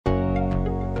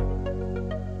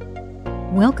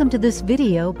Welcome to this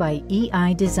video by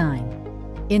EI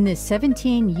Design. In this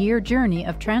 17-year journey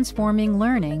of transforming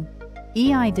learning,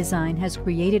 EI Design has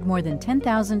created more than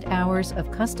 10,000 hours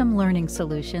of custom learning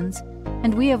solutions,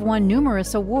 and we have won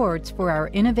numerous awards for our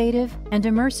innovative and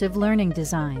immersive learning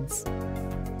designs.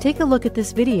 Take a look at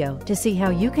this video to see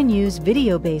how you can use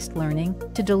video-based learning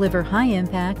to deliver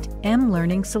high-impact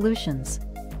mLearning solutions.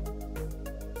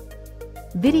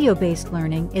 Video-based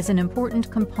learning is an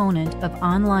important component of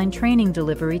online training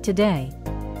delivery today.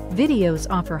 Videos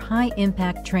offer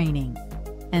high-impact training,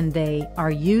 and they are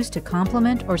used to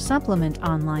complement or supplement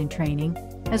online training,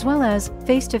 as well as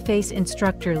face-to-face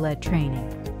instructor-led training.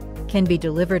 Can be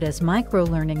delivered as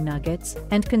microlearning nuggets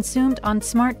and consumed on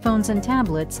smartphones and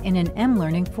tablets in an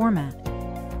mLearning format.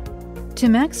 To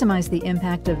maximize the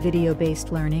impact of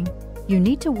video-based learning, you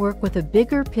need to work with a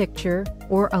bigger picture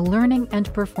or a learning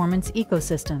and performance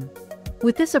ecosystem.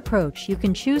 With this approach, you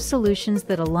can choose solutions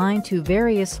that align to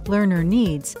various learner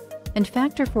needs and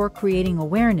factor for creating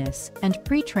awareness and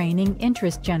pre-training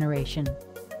interest generation.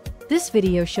 This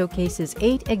video showcases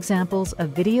 8 examples of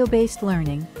video-based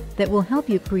learning that will help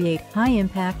you create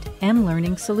high-impact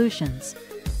mLearning solutions.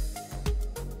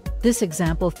 This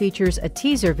example features a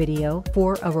teaser video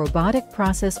for a robotic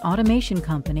process automation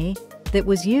company that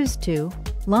was used to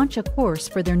launch a course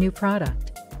for their new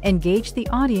product, engage the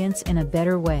audience in a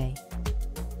better way.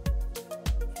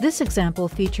 This example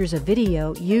features a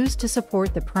video used to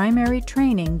support the primary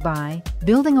training by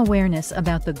building awareness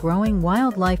about the growing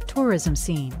wildlife tourism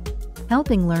scene,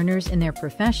 helping learners in their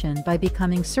profession by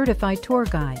becoming certified tour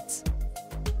guides.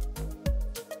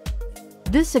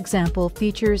 This example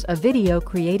features a video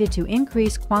created to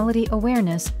increase quality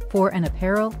awareness for an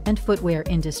apparel and footwear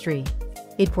industry.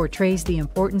 It portrays the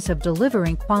importance of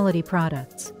delivering quality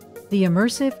products. The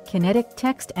immersive kinetic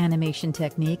text animation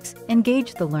techniques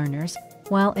engage the learners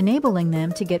while enabling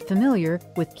them to get familiar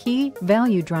with key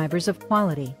value drivers of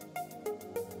quality.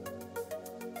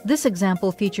 This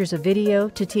example features a video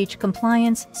to teach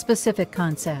compliance-specific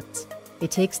concepts. It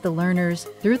takes the learners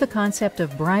through the concept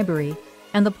of bribery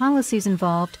and the policies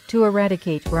involved to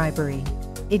eradicate bribery.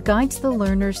 It guides the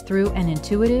learners through an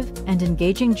intuitive and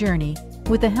engaging journey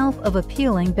with the help of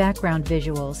appealing background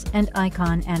visuals and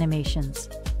icon animations.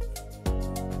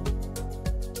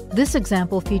 This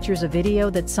example features a video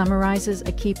that summarizes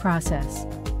a key process.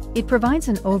 It provides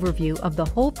an overview of the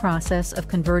whole process of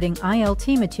converting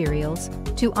ILT materials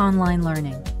to online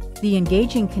learning. The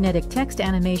engaging kinetic text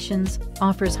animations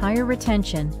offers higher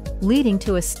retention, leading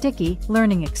to a sticky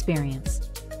learning experience.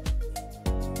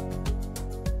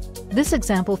 This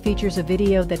example features a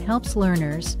video that helps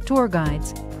learners, tour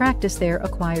guides, practice their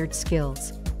acquired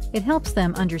skills. It helps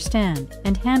them understand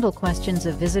and handle questions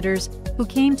of visitors who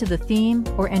came to the theme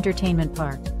or entertainment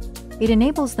park. It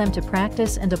enables them to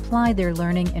practice and apply their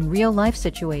learning in real-life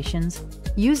situations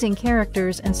using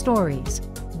characters and stories,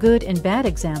 good and bad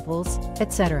examples,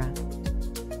 etc.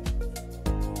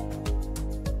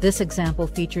 This example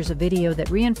features a video that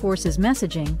reinforces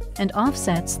messaging and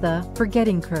offsets the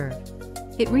forgetting curve.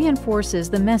 It reinforces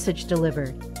the message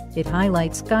delivered. It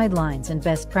highlights guidelines and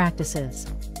best practices.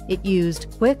 It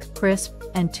used quick, crisp,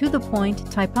 and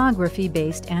to-the-point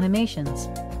typography-based animations.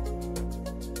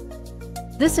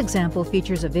 This example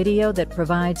features a video that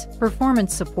provides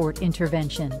performance support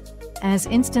intervention as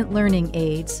instant learning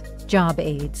aids, job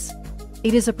aids.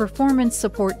 It is a performance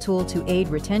support tool to aid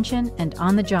retention and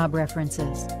on-the-job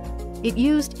references. It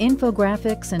used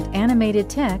infographics and animated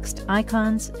text,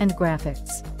 icons, and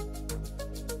graphics.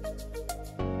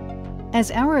 As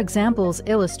our examples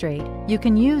illustrate, you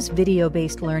can use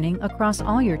video-based learning across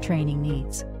all your training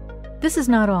needs. This is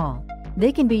not all.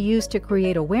 They can be used to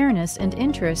create awareness and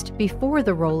interest before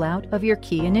the rollout of your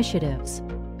key initiatives.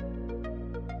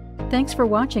 Thanks for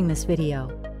watching this video.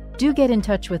 Do get in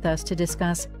touch with us to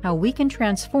discuss how we can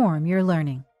transform your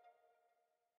learning.